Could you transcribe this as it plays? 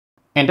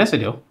In this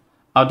video,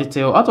 I'll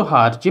detail how to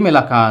add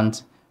Gmail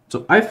account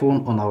to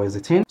iPhone on iOS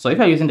 18. So if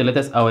you're using the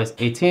latest iOS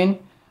 18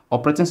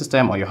 operating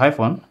system on your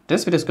iPhone,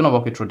 this video is going to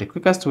walk you through the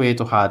quickest way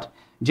to add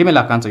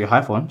Gmail account to your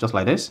iPhone, just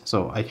like this.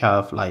 So I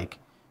have like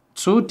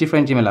two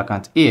different Gmail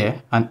accounts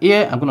here, and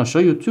here I'm going to show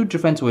you two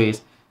different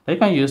ways that you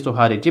can use to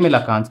add a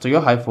Gmail account to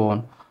your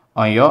iPhone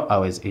on your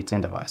iOS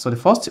 18 device. So the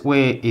first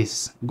way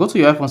is go to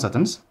your iPhone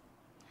settings.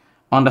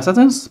 On the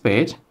settings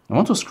page, you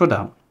want to scroll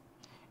down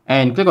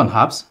and click on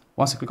apps.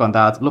 Once you click on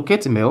that,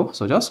 locate mail.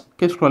 So just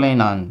keep scrolling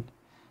and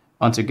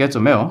until you get to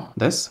mail,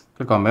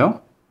 click on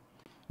mail.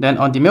 Then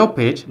on the mail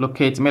page,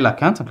 locate mail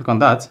account and click on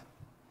that.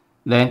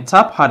 Then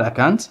tap add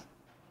account.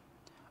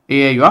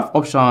 Here you have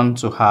option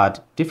to add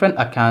different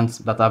accounts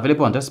that are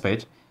available on this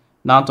page.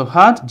 Now to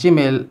add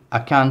Gmail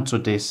account to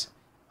this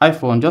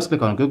iPhone, just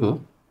click on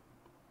Google.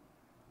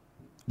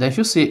 Then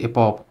you see a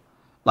pop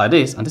like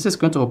this, and this is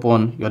going to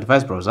open your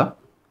device browser.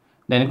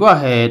 Then go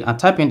ahead and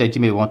type in the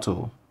Gmail you want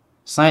to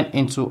sign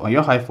into on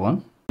your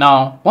iPhone.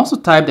 Now, once you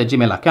type the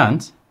Gmail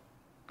account,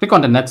 click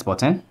on the next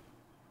button.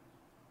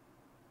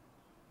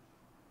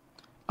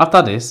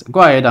 After this,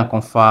 go ahead and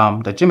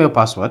confirm the Gmail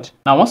password.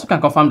 Now, once you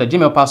can confirm the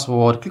Gmail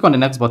password, click on the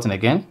next button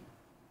again.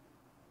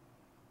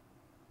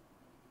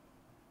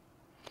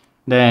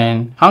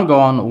 Then hang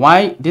on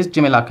while this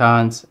Gmail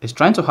account is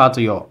trying to add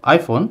to your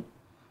iPhone.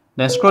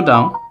 Then scroll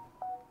down,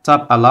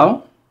 tap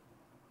allow.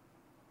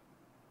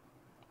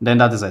 Then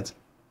that is it.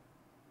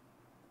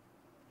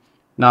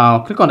 Now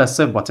click on the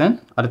save button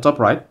at the top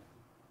right.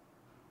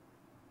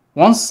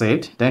 Once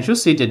saved, then you should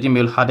see the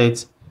Gmail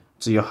added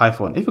to your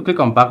iPhone. If you click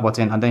on back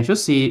button, and then you should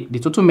see the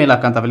total mail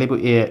account available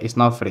here is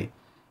now free.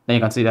 Then you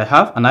can see that I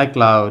have an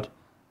iCloud,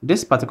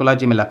 this particular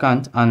Gmail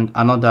account, and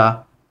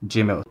another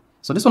Gmail.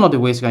 So this is one of the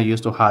ways you can use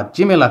to add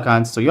Gmail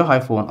accounts to your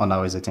iPhone on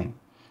iOS 18.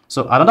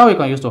 So another way you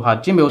can use to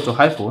add Gmail to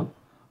iPhone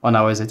on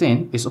iOS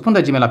 18 is open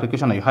the Gmail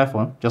application on your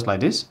iPhone, just like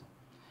this.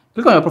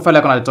 Click on your profile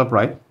icon at the top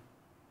right.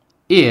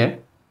 Here,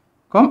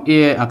 come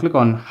here and click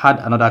on add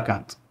another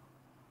account.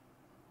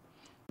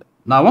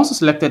 Now once you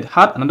selected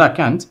add another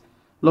account,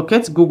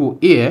 locate Google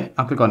here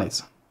and click on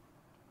it.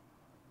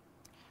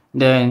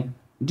 Then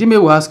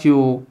Gmail will ask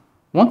you,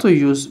 want to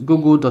use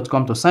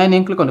google.com to sign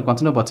in, click on the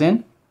continue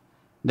button.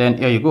 Then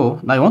here you go.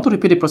 Now you want to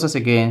repeat the process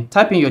again,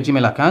 type in your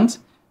Gmail account,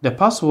 the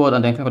password,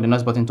 and then click on the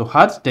next button to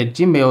add the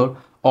Gmail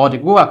or the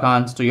Google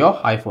account to your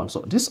iPhone.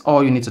 So this is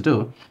all you need to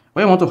do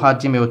when you want to add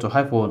Gmail to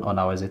iPhone on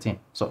iOS 18.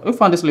 So if you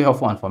found this really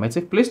helpful and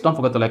informative, please don't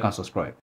forget to like and subscribe.